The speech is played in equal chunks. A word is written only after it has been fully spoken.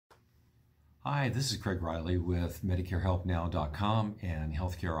Hi, this is Craig Riley with MedicareHelpNow.com and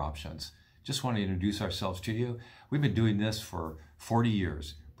Healthcare Options. Just want to introduce ourselves to you. We've been doing this for 40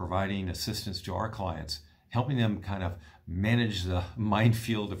 years, providing assistance to our clients, helping them kind of manage the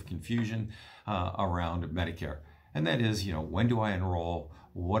minefield of confusion around Medicare. And that is, when do I enroll?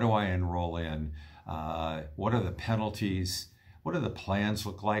 What do I enroll in? What are the penalties? What do the plans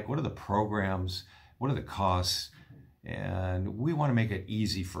look like? What are the programs? What are the costs? And we want to make it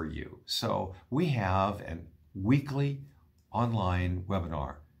easy for you. So we have a weekly online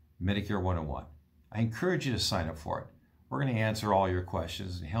webinar, Medicare 101. I encourage you to sign up for it. We're going to answer all your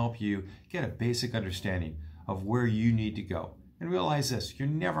questions and help you get a basic understanding of where you need to go. And realize this, you're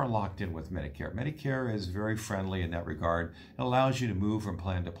never locked in with Medicare. Medicare is very friendly in that regard. It allows you to move from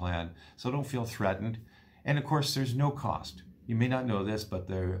plan to plan, so don't feel threatened. And of course, there's no cost. You may not know this, but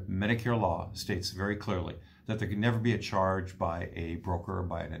the Medicare law states very clearly that there can never be a charge by a broker or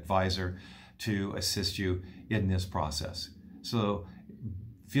by an advisor to assist you in this process. So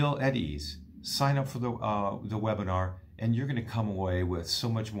feel at ease, sign up for the webinar, and you're going to come away with so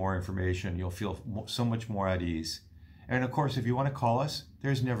much more information. You'll feel so much more at ease. And of course, if you want to call us,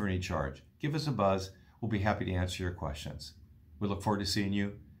 there's never any charge. Give us a buzz. We'll be happy to answer your questions. We look forward to seeing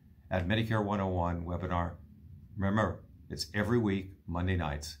you at Medicare 101 webinar. Remember, it's every week, Monday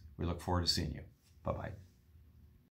nights. We look forward to seeing you. Bye-bye.